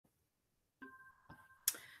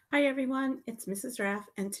Hi everyone, it's Mrs. Raff,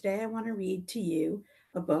 and today I want to read to you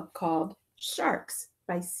a book called Sharks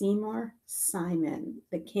by Seymour Simon,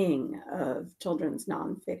 the king of children's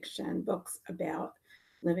nonfiction books about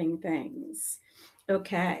living things.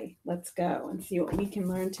 Okay, let's go and see what we can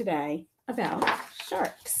learn today about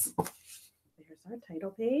sharks. There's our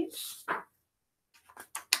title page.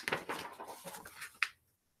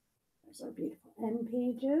 There's our beautiful end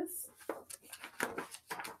pages.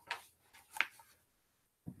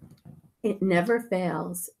 It never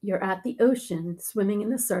fails. You're at the ocean, swimming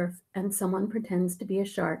in the surf, and someone pretends to be a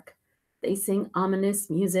shark. They sing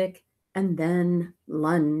ominous music and then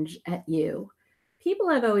lunge at you. People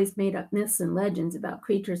have always made up myths and legends about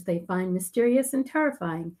creatures they find mysterious and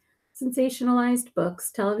terrifying. Sensationalized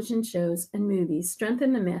books, television shows, and movies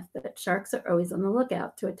strengthen the myth that sharks are always on the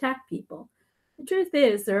lookout to attack people. The truth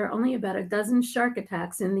is, there are only about a dozen shark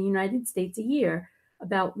attacks in the United States a year,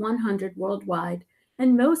 about 100 worldwide,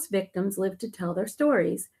 and most victims live to tell their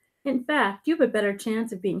stories. In fact, you have a better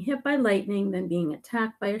chance of being hit by lightning than being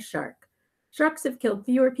attacked by a shark. Sharks have killed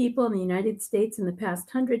fewer people in the United States in the past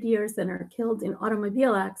 100 years than are killed in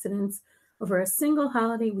automobile accidents over a single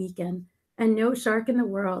holiday weekend, and no shark in the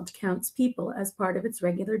world counts people as part of its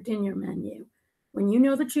regular dinner menu. When you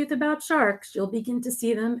know the truth about sharks, you'll begin to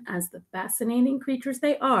see them as the fascinating creatures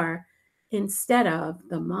they are instead of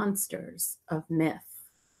the monsters of myth.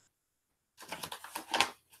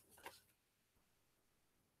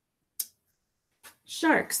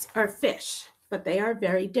 Sharks are fish, but they are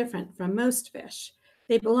very different from most fish.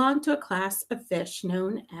 They belong to a class of fish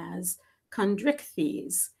known as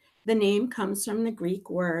chondrichthyes. The name comes from the Greek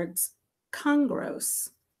words chondros,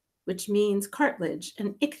 which means cartilage,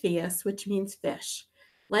 and ichthyos, which means fish.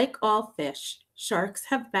 Like all fish, sharks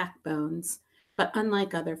have backbones, but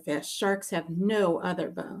unlike other fish, sharks have no other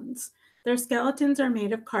bones. Their skeletons are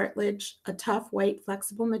made of cartilage, a tough, white,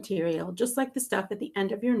 flexible material, just like the stuff at the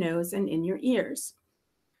end of your nose and in your ears.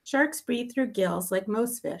 Sharks breathe through gills like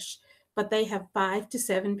most fish, but they have 5 to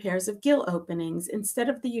 7 pairs of gill openings instead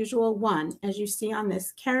of the usual one, as you see on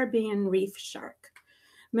this Caribbean reef shark.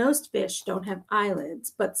 Most fish don't have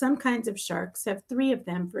eyelids, but some kinds of sharks have 3 of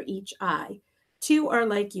them for each eye. 2 are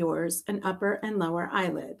like yours, an upper and lower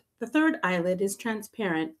eyelid. The third eyelid is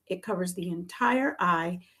transparent. It covers the entire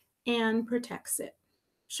eye and protects it.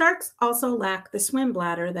 Sharks also lack the swim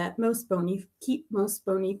bladder that keep most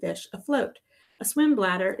bony fish afloat. A swim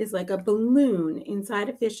bladder is like a balloon inside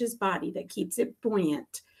a fish's body that keeps it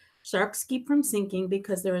buoyant. Sharks keep from sinking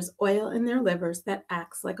because there is oil in their livers that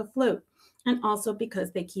acts like a float, and also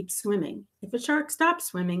because they keep swimming. If a shark stops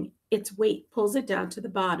swimming, its weight pulls it down to the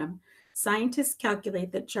bottom. Scientists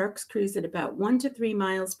calculate that sharks cruise at about 1 to 3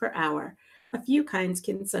 miles per hour. A few kinds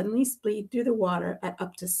can suddenly speed through the water at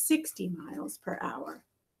up to 60 miles per hour.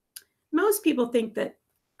 Most people think that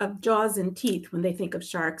of jaws and teeth when they think of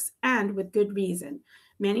sharks, and with good reason.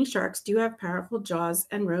 Many sharks do have powerful jaws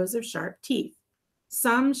and rows of sharp teeth.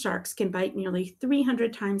 Some sharks can bite nearly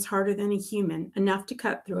 300 times harder than a human, enough to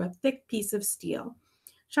cut through a thick piece of steel.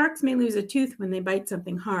 Sharks may lose a tooth when they bite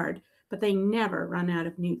something hard, but they never run out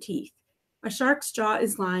of new teeth. A shark's jaw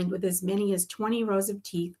is lined with as many as 20 rows of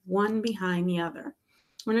teeth, one behind the other.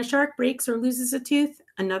 When a shark breaks or loses a tooth,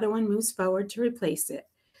 another one moves forward to replace it.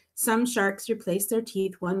 Some sharks replace their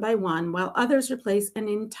teeth one by one, while others replace an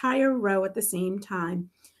entire row at the same time.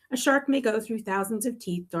 A shark may go through thousands of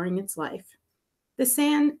teeth during its life. The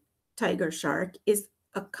sand tiger shark is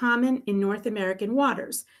common in North American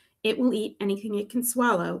waters. It will eat anything it can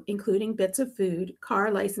swallow, including bits of food,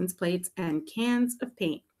 car license plates, and cans of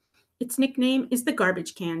paint. Its nickname is the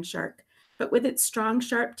garbage can shark, but with its strong,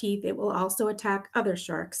 sharp teeth, it will also attack other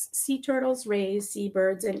sharks, sea turtles, rays,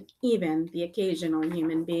 seabirds, and even the occasional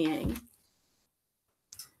human being.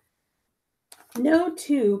 No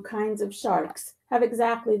two kinds of sharks have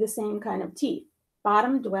exactly the same kind of teeth.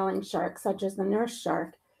 Bottom-dwelling sharks, such as the nurse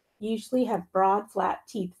shark, usually have broad, flat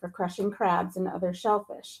teeth for crushing crabs and other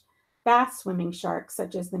shellfish. Fast-swimming sharks,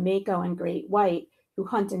 such as the mako and great white, who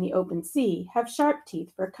hunt in the open sea, have sharp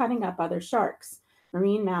teeth for cutting up other sharks,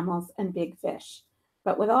 marine mammals, and big fish.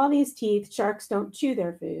 But with all these teeth, sharks don't chew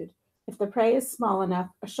their food. If the prey is small enough,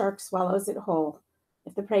 a shark swallows it whole.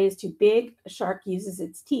 If the prey is too big, a shark uses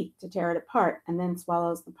its teeth to tear it apart and then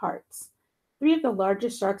swallows the parts. 3 of the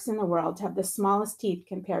largest sharks in the world have the smallest teeth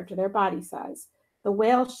compared to their body size. The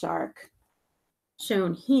whale shark,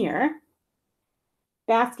 shown here,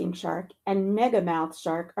 basking shark, and megamouth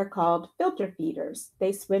shark are called filter feeders.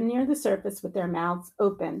 They swim near the surface with their mouths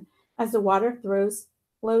open. As the water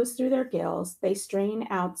flows through their gills, they strain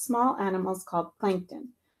out small animals called plankton.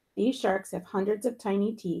 These sharks have hundreds of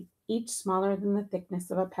tiny teeth, each smaller than the thickness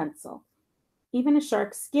of a pencil. Even a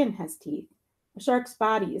shark's skin has teeth. A shark's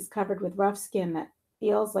body is covered with rough skin that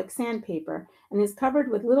feels like sandpaper and is covered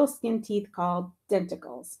with little skin teeth called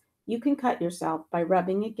denticles. You can cut yourself by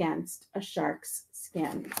rubbing against a shark's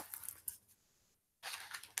skin.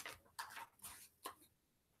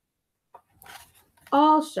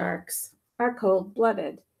 All sharks are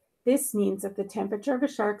cold-blooded. This means that the temperature of a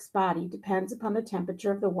shark's body depends upon the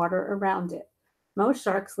temperature of the water around it. Most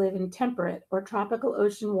sharks live in temperate or tropical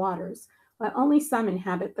ocean waters, while only some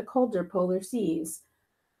inhabit the colder polar seas.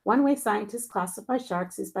 One way scientists classify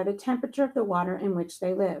sharks is by the temperature of the water in which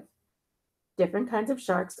they live. Different kinds of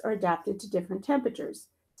sharks are adapted to different temperatures,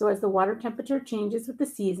 so as the water temperature changes with the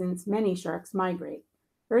seasons, many sharks migrate.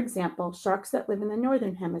 For example, sharks that live in the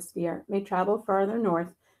northern hemisphere may travel farther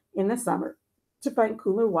north in the summer to find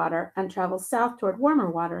cooler water and travel south toward warmer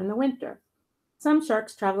water in the winter. Some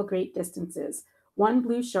sharks travel great distances. One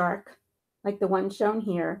blue shark, like the one shown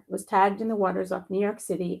here, was tagged in the waters off New York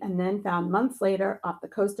City and then found months later off the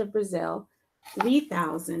coast of Brazil,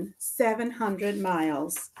 3,700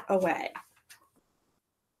 miles away.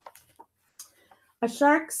 A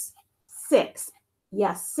shark's six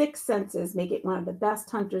senses make it one of the best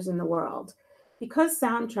hunters in the world. Because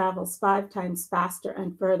sound travels 5 times faster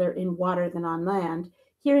and further in water than on land,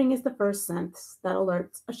 hearing is the first sense that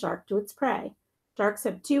alerts a shark to its prey. Sharks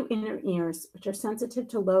have 2 inner ears, which are sensitive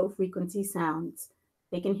to low-frequency sounds.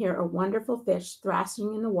 They can hear a wonderful fish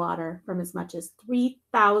thrashing in the water from as much as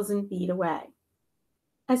 3,000 feet away.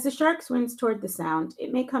 As the shark swims toward the sound,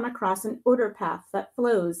 it may come across an odor path that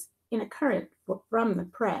flows in a current from the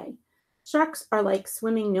prey. Sharks are like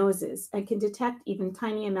swimming noses and can detect even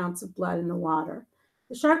tiny amounts of blood in the water.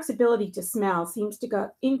 The shark's ability to smell seems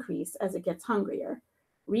to increase as it gets hungrier.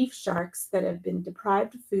 Reef sharks that have been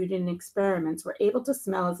deprived of food in experiments were able to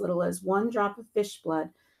smell as little as 1 drop of fish blood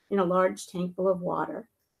in a large tank full of water.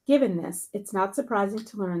 Given this, it's not surprising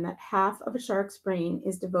to learn that half of a shark's brain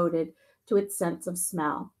is devoted to its sense of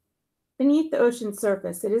smell. Beneath the ocean's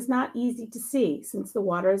surface, it is not easy to see since the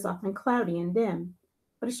water is often cloudy and dim.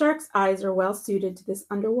 But a shark's eyes are well suited to this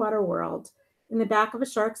underwater world. In the back of a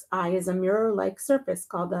shark's eye is a mirror-like surface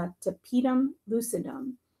called the tapetum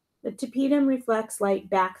lucidum. The tapetum reflects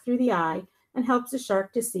light back through the eye and helps a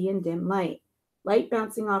shark to see in dim light. Light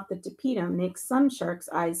bouncing off the tapetum makes some sharks'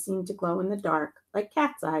 eyes seem to glow in the dark, like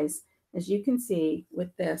cat's eyes, as you can see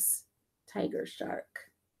with this tiger shark.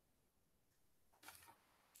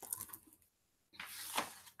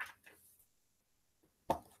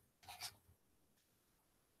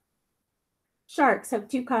 Sharks have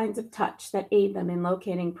 2 kinds of touch that aid them in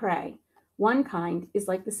locating prey. One kind is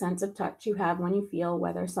like the sense of touch you have when you feel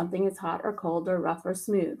whether something is hot or cold or rough or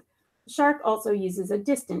smooth. The shark also uses a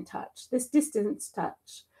distant touch. This distant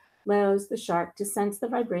touch allows the shark to sense the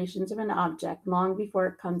vibrations of an object long before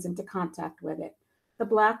it comes into contact with it. The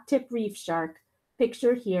black-tip reef shark,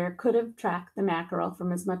 pictured here, could have tracked the mackerel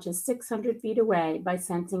from as much as 600 feet away by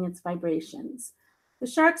sensing its vibrations. The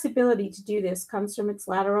shark's ability to do this comes from its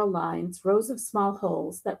lateral lines, rows of small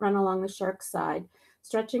holes that run along the shark's side,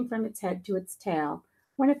 stretching from its head to its tail.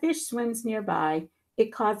 When a fish swims nearby,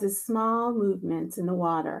 it causes small movements in the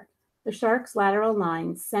water. The shark's lateral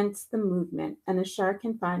lines sense the movement, and the shark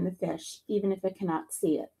can find the fish, even if it cannot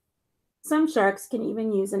see it. Some sharks can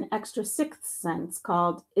even use an extra 6th sense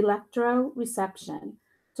called electroreception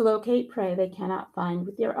to locate prey they cannot find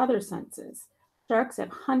with their other senses. Sharks have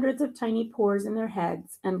hundreds of tiny pores in their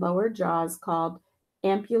heads and lower jaws called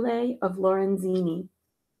ampullae of Lorenzini.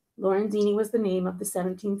 Lorenzini was the name of the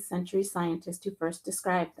 17th century scientist who first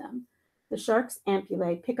described them. The shark's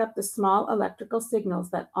ampullae pick up the small electrical signals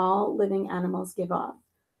that all living animals give off.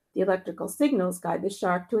 The electrical signals guide the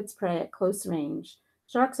shark to its prey at close range.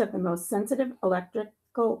 Sharks have the most sensitive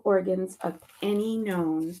electrical organs of any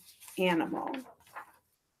known animal.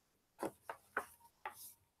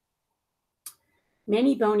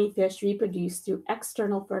 Many bony fish reproduce through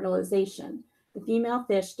external fertilization. The female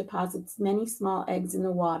fish deposits many small eggs in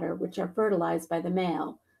the water, which are fertilized by the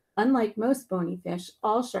male. Unlike most bony fish,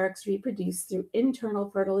 all sharks reproduce through internal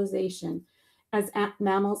fertilization, as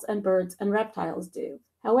mammals and birds and reptiles do.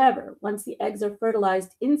 However, once the eggs are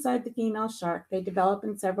fertilized inside the female shark, they develop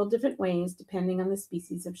in several different ways depending on the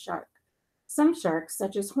species of shark. Some sharks,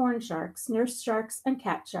 such as horn sharks, nurse sharks, and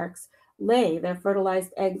cat sharks, lay their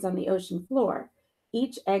fertilized eggs on the ocean floor.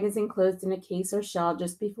 Each egg is enclosed in a case or shell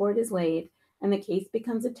just before it is laid, and the case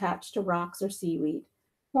becomes attached to rocks or seaweed.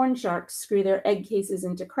 Horn sharks screw their egg cases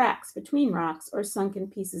into cracks between rocks or sunken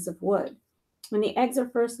pieces of wood. When the eggs are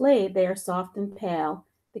first laid, they are soft and pale.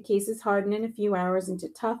 The cases harden in a few hours into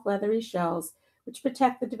tough, leathery shells, which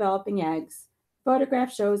protect the developing eggs. The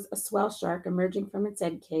photograph shows a swell shark emerging from its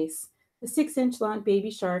egg case. The 6-inch long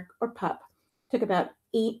baby shark or pup took about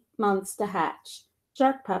 8 months to hatch.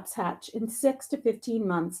 Shark pups hatch in 6 to 15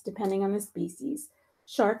 months, depending on the species.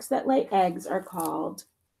 Sharks that lay eggs are called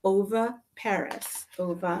oviparous,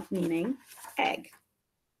 ova meaning egg.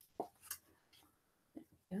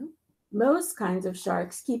 Most kinds of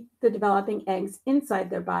sharks keep the developing eggs inside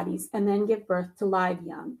their bodies and then give birth to live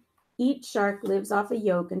young. Each shark lives off a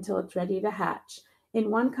yolk until it's ready to hatch. In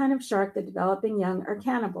one kind of shark, the developing young are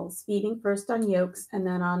cannibals, feeding first on yolks and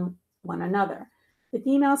then on one another. The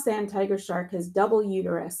female sand tiger shark has double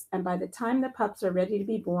uterus, and by the time the pups are ready to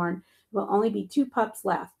be born, there will only be 2 pups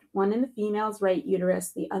left, one in the female's right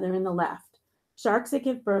uterus, the other in the left. Sharks that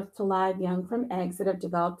give birth to live young from eggs that have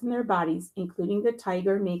developed in their bodies, including the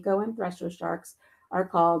tiger, mako, and thresher sharks, are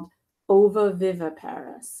called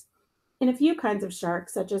ovoviviparous. In a few kinds of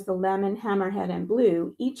sharks, such as the lemon, hammerhead, and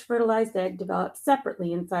blue, each fertilized egg develops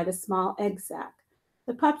separately inside a small egg sac.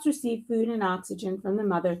 The pups receive food and oxygen from the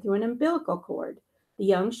mother through an umbilical cord. The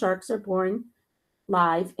young sharks are born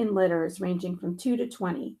live in litters ranging from 2 to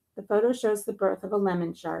 20. The photo shows the birth of a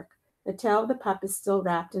lemon shark. The tail of the pup is still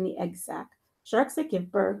wrapped in the egg sac. Sharks that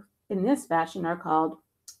give birth in this fashion are called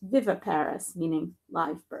viviparous, meaning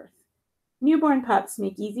live birth. Newborn pups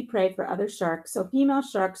make easy prey for other sharks, so female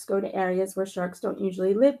sharks go to areas where sharks don't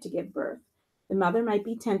usually live to give birth. The mother might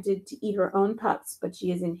be tempted to eat her own pups, but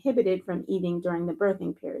she is inhibited from eating during the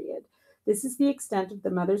birthing period. This is the extent of the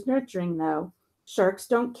mother's nurturing, though. Sharks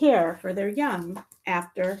don't care for their young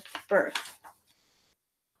after birth.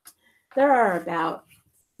 There are about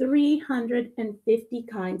 350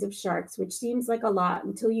 kinds of sharks, which seems like a lot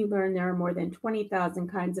until you learn there are more than 20,000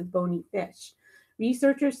 kinds of bony fish.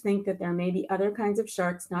 Researchers think that there may be other kinds of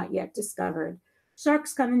sharks not yet discovered.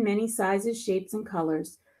 Sharks come in many sizes, shapes, and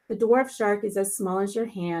colors. The dwarf shark is as small as your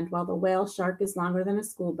hand, while the whale shark is longer than a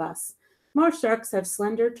school bus. Most sharks have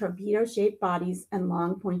slender, torpedo-shaped bodies and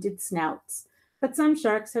long, pointed snouts. But some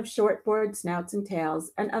sharks have short, bored snouts and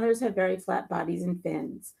tails, and others have very flat bodies and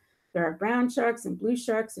fins. There are brown sharks and blue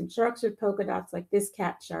sharks and sharks with polka dots like this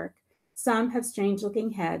cat shark. Some have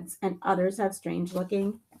strange-looking heads, and others have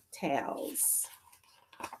strange-looking tails.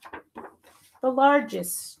 The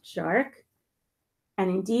largest shark, and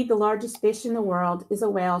indeed the largest fish in the world, is a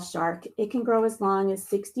whale shark. It can grow as long as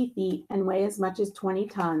 60 feet and weigh as much as 20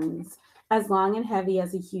 tons, as long and heavy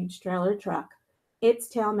as a huge trailer truck. Its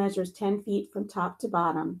tail measures 10 feet from top to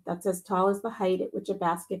bottom. That's as tall as the height at which a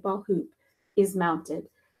basketball hoop is mounted.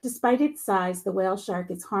 Despite its size, the whale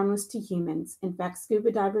shark is harmless to humans. In fact,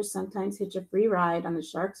 scuba divers sometimes hitch a free ride on the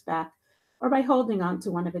shark's back or by holding on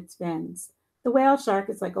to one of its fins. The whale shark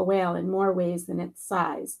is like a whale in more ways than its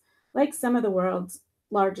size. Like some of the world's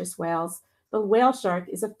largest whales, the whale shark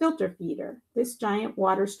is a filter feeder. This giant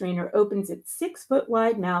water strainer opens its 6-foot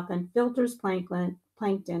wide mouth and filters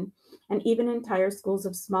plankton, and even entire schools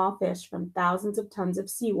of small fish from thousands of tons of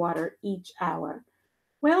seawater each hour.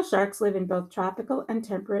 Whale sharks live in both tropical and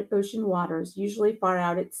temperate ocean waters, usually far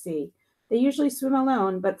out at sea. They usually swim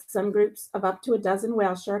alone, but some groups of up to a dozen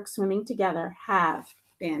whale sharks swimming together have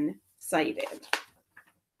been sighted.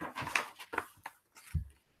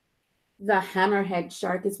 The hammerhead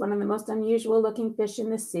shark is one of the most unusual looking fish in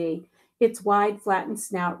the sea. Its wide, flattened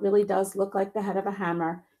snout really does look like the head of a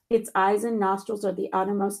hammer. Its eyes and nostrils are the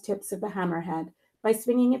outermost tips of the hammerhead. By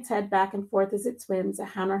swinging its head back and forth as it swims, a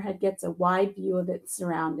hammerhead gets a wide view of its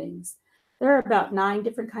surroundings. There are about 9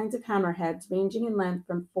 different kinds of hammerheads, ranging in length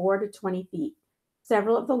from 4 to 20 feet.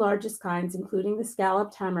 Several of the largest kinds, including the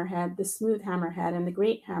scalloped hammerhead, the smooth hammerhead, and the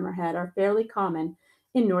great hammerhead, are fairly common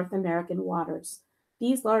in North American waters.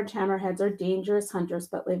 These large hammerheads are dangerous hunters,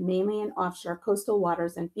 but live mainly in offshore coastal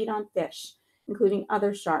waters and feed on fish, including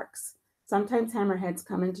other sharks. Sometimes hammerheads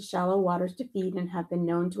come into shallow waters to feed and have been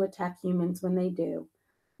known to attack humans when they do.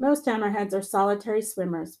 Most hammerheads are solitary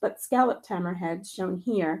swimmers, but scalloped hammerheads, shown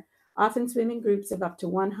here, often swim in groups of up to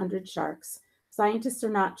 100 sharks. Scientists are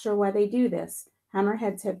not sure why they do this.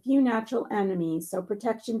 Hammerheads have few natural enemies, so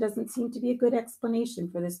protection doesn't seem to be a good explanation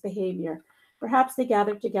for this behavior. Perhaps they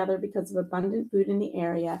gather together because of abundant food in the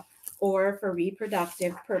area or for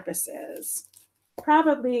reproductive purposes.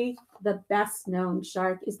 Probably the best known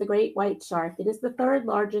shark is the great white shark. It is the 3rd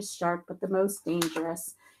largest shark, but the most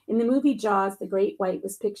dangerous. In the movie Jaws, the great white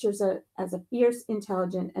was pictured as a fierce,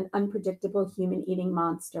 intelligent, and unpredictable human-eating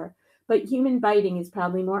monster. But human biting is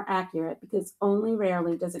probably more accurate because only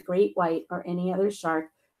rarely does a great white or any other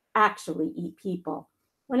shark actually eat people.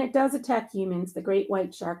 When it does attack humans, the great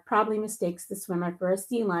white shark probably mistakes the swimmer for a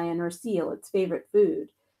sea lion or seal, its favorite food.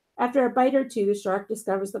 After a bite or two, the shark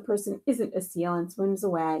discovers the person isn't a seal and swims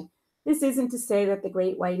away. This isn't to say that the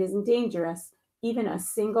great white isn't dangerous. Even a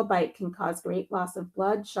single bite can cause great loss of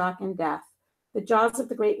blood, shock, and death. The jaws of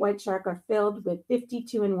the great white shark are filled with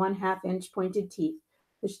 52 and 1/2 inch pointed teeth,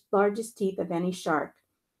 the largest teeth of any shark.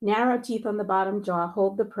 Narrow teeth on the bottom jaw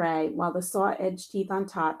hold the prey, while the saw-edged teeth on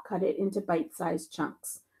top cut it into bite-sized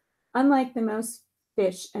chunks. Unlike the most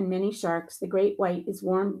fish and many sharks, the great white is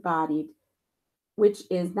warm-bodied, which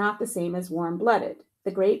is not the same as warm-blooded.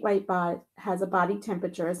 The great white has a body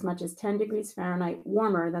temperature as much as 10 degrees Fahrenheit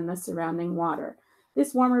warmer than the surrounding water.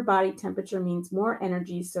 This warmer body temperature means more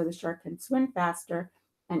energy, so the shark can swim faster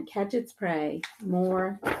and catch its prey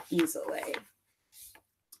more easily.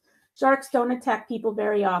 Sharks don't attack people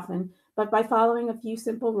very often, but by following a few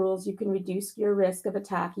simple rules, you can reduce your risk of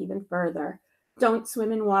attack even further. Don't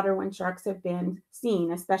swim in water when sharks have been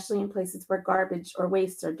seen, especially in places where garbage or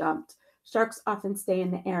wastes are dumped. Sharks often stay in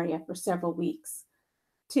the area for several weeks.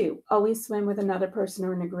 2. Always swim with another person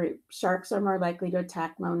or in a group. Sharks are more likely to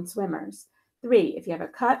attack lone swimmers. 3. If you have a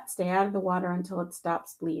cut, stay out of the water until it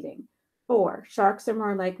stops bleeding. 4. Sharks are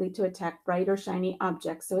more likely to attack bright or shiny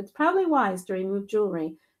objects, so it's probably wise to remove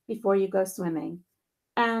jewelry before you go swimming.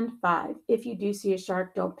 And 5. If you do see a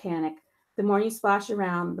shark, don't panic. The more you splash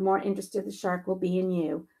around, the more interested the shark will be in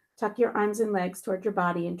you. Tuck your arms and legs toward your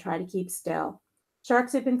body and try to keep still.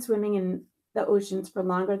 Sharks have been swimming in the oceans for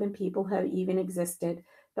longer than people have even existed.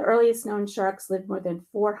 The earliest known sharks lived more than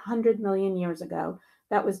 400 million years ago.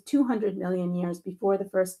 That was 200 million years before the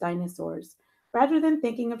first dinosaurs. Rather than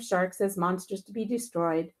thinking of sharks as monsters to be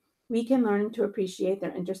destroyed, we can learn to appreciate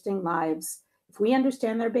their interesting lives. If we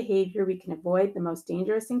understand their behavior, we can avoid the most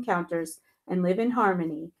dangerous encounters and live in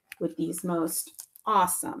harmony with these most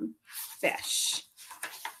awesome fish.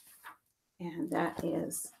 And that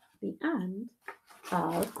is the end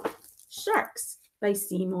of Sharks by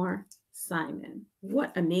Seymour Simon.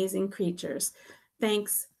 What amazing creatures.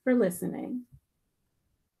 Thanks for listening.